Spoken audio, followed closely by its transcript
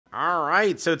All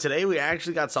right, so today we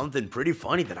actually got something pretty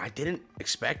funny that I didn't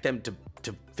expect them to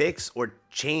fix or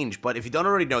change. But if you don't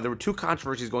already know, there were two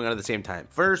controversies going on at the same time.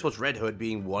 First was Red Hood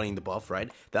wanting the buff, right?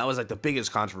 That was like the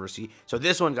biggest controversy. So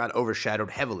this one got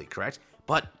overshadowed heavily, correct?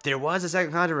 But there was a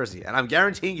second controversy, and I'm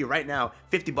guaranteeing you right now,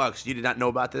 $50, you did not know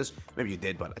about this. Maybe you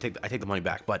did, but I take the money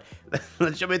back. But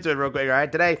let's jump into it real quick, all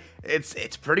right? Today,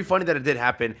 it's pretty funny that it did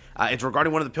happen. It's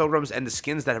regarding one of the pilgrims and the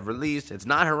skins that have released. It's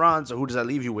not Haran, so who does that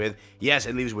leave you with? Yes,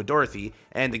 it leaves you with Dorothy,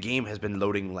 and the game has been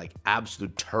loading like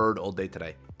absolute turd all day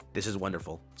today. This is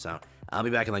wonderful. So I'll be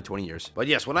back in like 20 years. But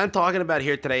yes, what I'm talking about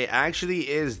here today actually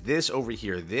is this over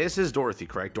here. This is Dorothy,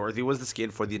 correct? Dorothy was the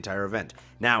skin for the entire event.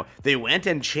 Now, they went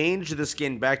and changed the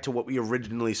skin back to what we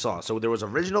originally saw. So there was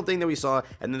original thing that we saw,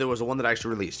 and then there was the one that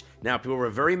actually released. Now, people were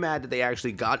very mad that they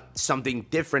actually got something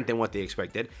different than what they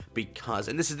expected because,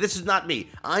 and this is not me.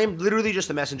 I am literally just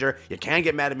a messenger. You can't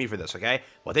get mad at me for this, okay?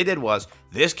 What they did was,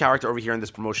 this character over here in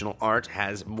this promotional art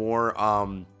has more,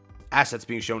 assets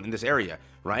being shown in this area,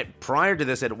 right? Prior to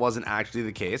this, it wasn't actually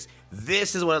the case.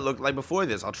 This is what it looked like before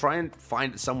this. I'll try and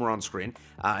find it somewhere on screen,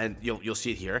 and you'll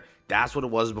see it here. That's what it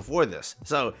was before this.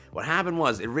 So what happened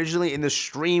was, originally in the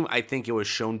stream, I think it was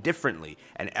shown differently,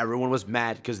 and everyone was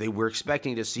mad because they were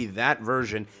expecting to see that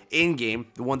version in-game.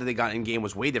 The one that they got in-game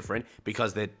was way different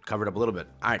because they covered up a little bit.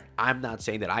 All right, I'm not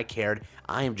saying that I cared.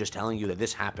 I am just telling you that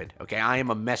this happened, okay? I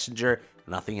am a messenger,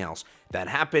 nothing else. That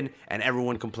happened, and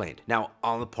everyone complained. Now,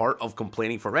 on the part of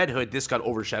complaining for Red Hood, this got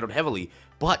overshadowed heavily,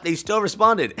 but they still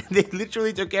responded. They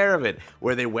literally took care of it,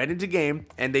 where they went into game,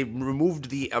 and they removed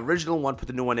the original one, put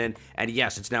the new one in, and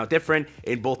yes, it's now different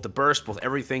in both the burst, both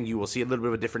everything. You will see a little bit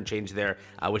of a different change there,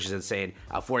 which is insane.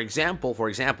 For example,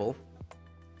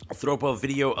 I'll throw up a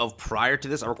video of prior to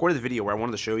this. I recorded the video where I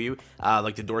wanted to show you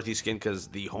like the Dorothy skin because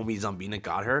the homie Zombina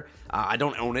got her. I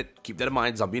don't own it. Keep that in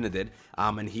mind. Zombina did.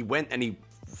 And he went and he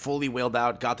fully wailed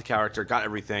out, got the character, got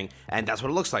everything, and that's what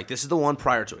it looks like. This is the one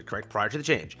prior to it, correct? Prior to the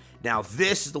change. Now,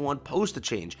 this is the one post the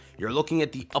change. You're looking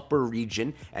at the upper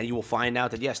region, and you will find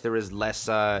out that, yes, there is less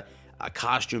a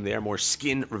costume there, more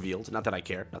skin revealed. Not that I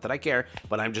care,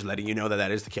 but I'm just letting you know that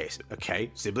that is the case,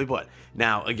 okay? Simply put.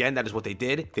 Now, again, that is what they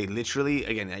did. They literally,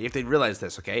 again, you have to realize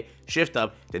this, okay? Shift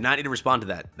Up did not need to respond to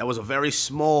that. That was a very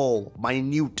small,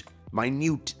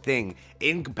 minute thing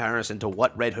in comparison to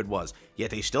what Red Hood was. Yet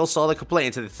they still saw the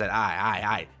complaints and they said,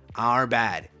 our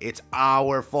bad. It's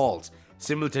our fault.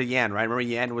 Similar to Yan, right? Remember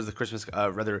Yan was the Christmas,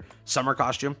 rather summer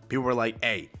costume? People were like,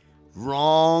 hey,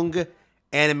 wrong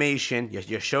animation.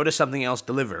 You showed us something else,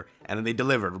 deliver. And then they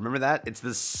delivered. Remember that? It's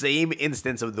the same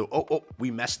instance of the, oh,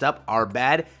 we messed up, our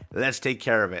bad, let's take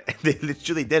care of it. They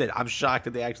literally did it. I'm shocked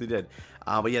that they actually did.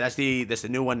 But yeah, that's the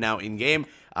new one now in game.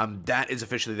 That is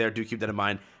officially there. Do keep that in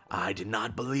mind. I did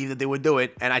not believe that they would do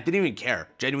it, and I didn't even care.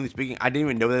 Genuinely speaking, I didn't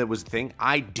even know that it was a thing.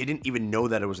 I didn't even know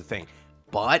that it was a thing.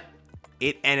 But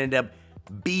it ended up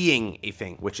being a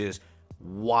thing, which is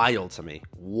wild to me.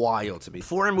 Wild to me.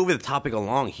 Before I move the topic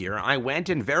along here, I went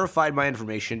and verified my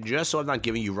information just so I'm not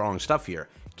giving you wrong stuff here.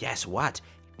 Guess what?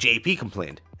 JP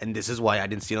complained, and this is why I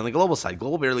didn't see it on the global side.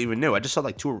 Global barely even knew. I just saw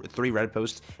like 2 or 3 Reddit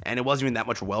posts, and it wasn't even that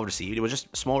much well received. It was just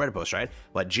a small Reddit post, right?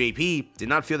 But JP did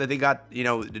not feel that they got, you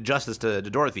know, justice to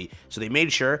Dorothy, so they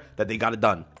made sure that they got it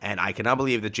done, and I cannot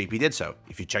believe that JP did so.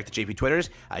 If you check the JP Twitters,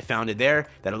 I found it there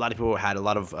that a lot of people had a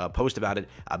lot of posts about it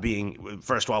being,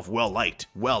 first off, well liked.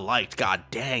 God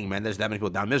dang, man, there's that many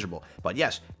people down miserable. But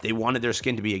yes, they wanted their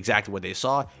skin to be exactly what they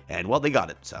saw, and well, they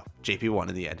got it. So JP won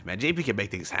in the end, man. JP can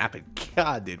make things happen.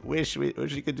 God, dude, wish we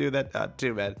could do that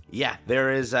too, man. Yeah,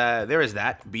 there is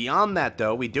that. Beyond that,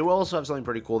 though, we do also have something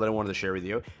pretty cool that I wanted to share with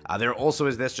you. There also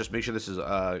is this. Just make sure this is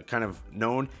kind of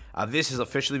known. This has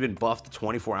officially been buffed to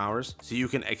 24 hours, so you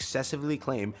can excessively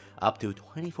claim up to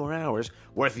 24 hours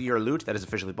worth of your loot. That is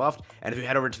officially buffed. And if you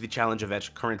head over to the challenge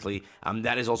event currently,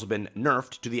 that has also been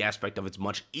nerfed to the aspect of it's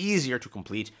much easier to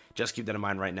complete. Just keep that in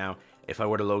mind right now. If I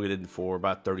were to load it for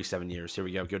about 37 years, here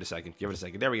we go. Give it a second.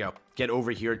 There we go. Get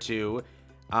over here to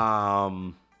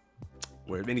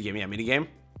where minigame? Yeah, minigame.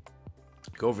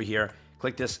 Go over here,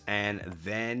 click this, and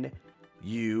then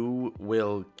you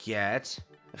will get.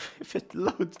 If it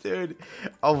loads, dude.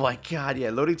 Oh my god, yeah,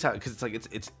 loading time, because it's like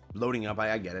it's loading up.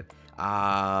 I get it.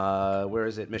 Where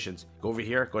is it? Missions. Go over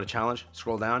here. Go to challenge.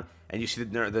 Scroll down, and you see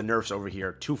the nerfs over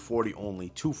here. 240 only.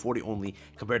 240 only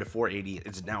compared to 480.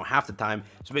 It's now half the time.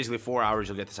 So basically 4 hours.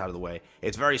 You'll get this out of the way.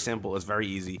 It's very simple. It's very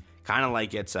easy. Kind of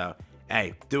like it. So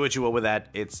hey, do what you will with that.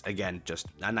 It's again just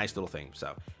a nice little thing.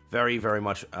 So very, very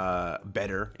much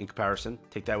better in comparison.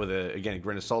 Take that with, again, a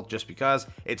grain of salt, just because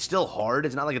it's still hard.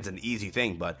 It's not like it's an easy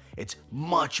thing, but it's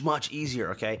much, much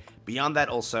easier, okay? Beyond that,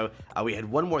 also, we had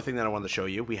one more thing that I wanted to show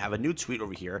you. We have a new tweet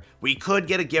over here. We could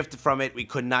get a gift from it. We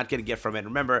could not get a gift from it.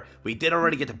 Remember, we did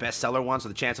already get the bestseller one, so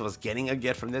the chance of us getting a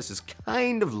gift from this is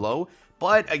kind of low.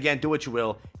 But again, do what you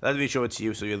will. Let me show it to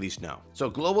you so you at least know. So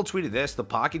Global tweeted this: the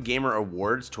Pocket Gamer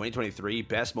Awards 2023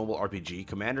 Best Mobile RPG.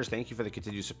 Commanders, thank you for the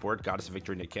continued support. Goddess of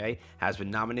Victory Nikke has been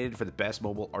nominated for the Best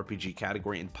Mobile RPG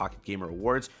category in Pocket Gamer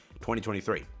Awards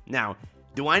 2023. Now,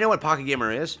 do I know what Pocket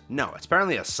Gamer is? No, it's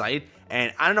apparently a site,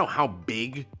 and I don't know how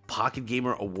big Pocket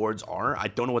Gamer Awards are. I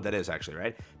don't know what that is, actually,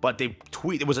 right? But they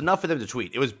tweet. It was enough for them to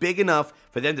tweet. It was big enough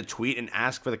for them to tweet and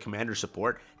ask for the Commander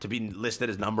support to be listed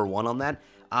as #1 on that.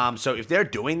 So if they're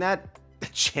doing that, the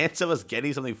chance of us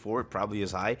getting something for it probably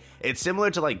is high. It's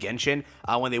similar to like Genshin,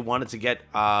 when they wanted to get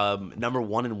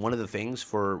 #1 in one of the things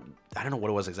for, I don't know what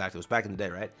it was exactly. It was back in the day,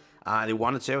 right? They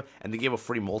wanted to, and they gave a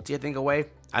free multi, I think, away.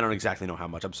 I don't exactly know how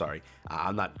much. I'm sorry.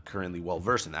 I'm not currently well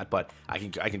versed in that, but I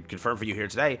can confirm for you here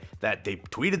today that they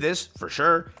tweeted this for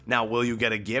sure. Now, will you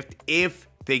get a gift if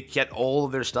they get all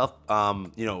of their stuff,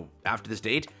 you know, after this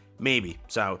date? Maybe.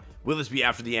 So, will this be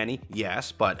after the Annie?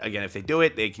 Yes. But again, if they do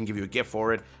it, they can give you a gift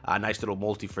for it. A nice little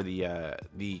multi for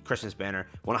the Christmas banner.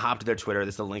 Want to hop to their Twitter?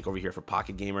 This is the link over here for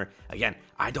Pocket Gamer. Again,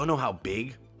 I don't know how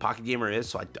big Pocket Gamer is,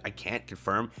 so I can't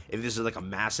confirm if this is like a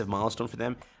massive milestone for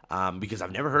them, because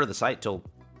I've never heard of the site till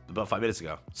about 5 minutes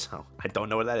ago. So, I don't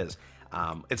know what that is.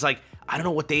 It's like, I don't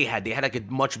know what they had. They had like a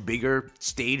much bigger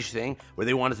stage thing where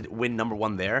they wanted to win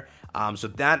 #1 there. So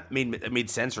that made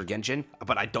sense for Genshin,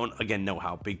 but I don't, again, know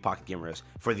how big Pocket Gamer is.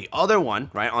 For the other one,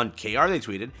 right, on KR they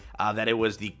tweeted that it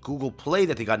was the Google Play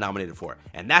that they got nominated for,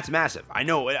 and that's massive.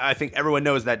 I think everyone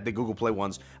knows that the Google Play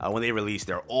ones, when they release,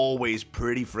 they're always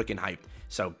pretty freaking hyped.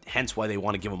 So hence why they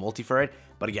want to give a multi for it.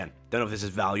 But again, don't know if this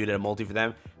is valued at a multi for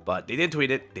them, but they did tweet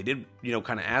it. They did, you know,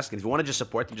 kind of ask. And if you want to just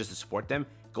support them, just to support them,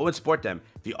 go and support them.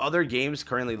 The other games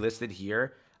currently listed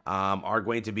here are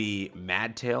going to be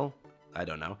Mad Tail, I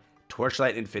don't know,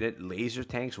 Torchlight Infinite, Laser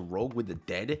Tanks, Rogue with the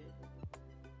Dead.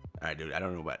 All right, dude, I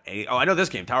don't know about any. Oh, I know this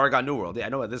game, Tower God New World. Yeah, I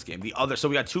know about this game. The other, so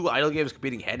we got two idle games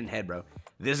competing head and head, bro.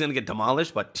 This is gonna get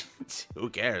demolished, but who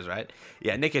cares, right?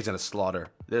 Yeah, Nikke's gonna slaughter.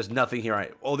 There's nothing here.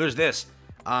 Oh, there's this.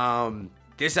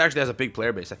 This actually has a big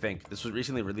player base, I think. This was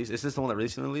recently released. Is this the one that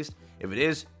recently released? If it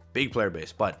is, big player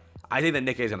base. But I think that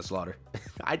Nikke is gonna slaughter.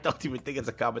 I don't even think it's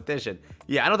a competition.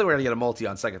 Yeah, I don't think we're gonna get a multi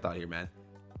on second thought here, man.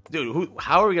 Dude,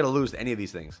 how are we gonna lose to any of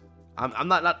these things? I'm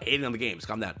not hating on the games.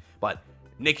 Calm down. But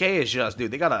Nikke is just,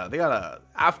 dude, they gotta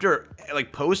after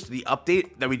like post the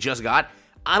update that we just got.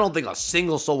 I don't think a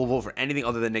single soul will vote for anything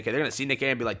other than Nikke. They're gonna see Nikke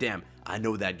and be like, damn, I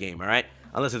know that game, all right?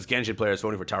 Unless it's Genshin players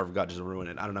voting for Tower of God just to ruin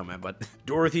it. I don't know, man. But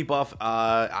Dorothy buff,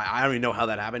 I don't even know how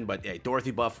that happened. But yeah,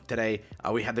 Dorothy buff today.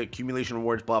 We had the accumulation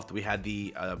rewards buffed. We had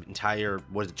the entire,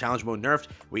 challenge mode nerfed.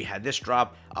 We had this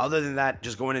drop. Other than that,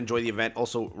 just go and enjoy the event.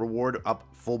 Also, reward up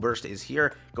full burst is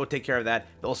here. Go take care of that.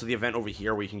 Also, the event over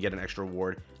here where you can get an extra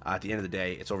reward at the end of the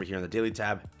day. It's over here in the daily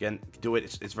tab. Again, do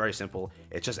it. It's very simple.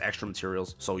 It's just extra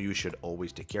materials, so you should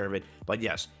always take care of it. But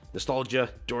yes, Nostalgia,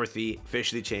 Dorothy,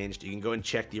 officially changed. You can go and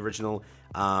check the original,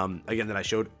 again, that I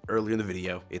showed earlier in the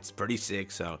video. It's pretty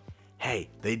sick, so hey,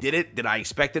 they did it. Did I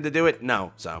expect them to do it?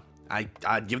 No, so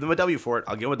I'd give them a W for it.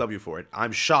 I'll give them a W for it.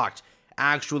 I'm shocked,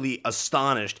 actually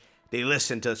astonished. They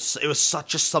listened to, it was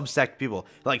such a subsect people.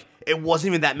 Like, it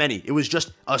wasn't even that many. It was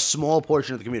just a small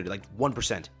portion of the community, like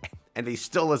 1%. And they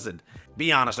still listened.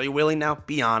 Be honest. Are you willing now?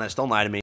 Be honest. Don't lie to me.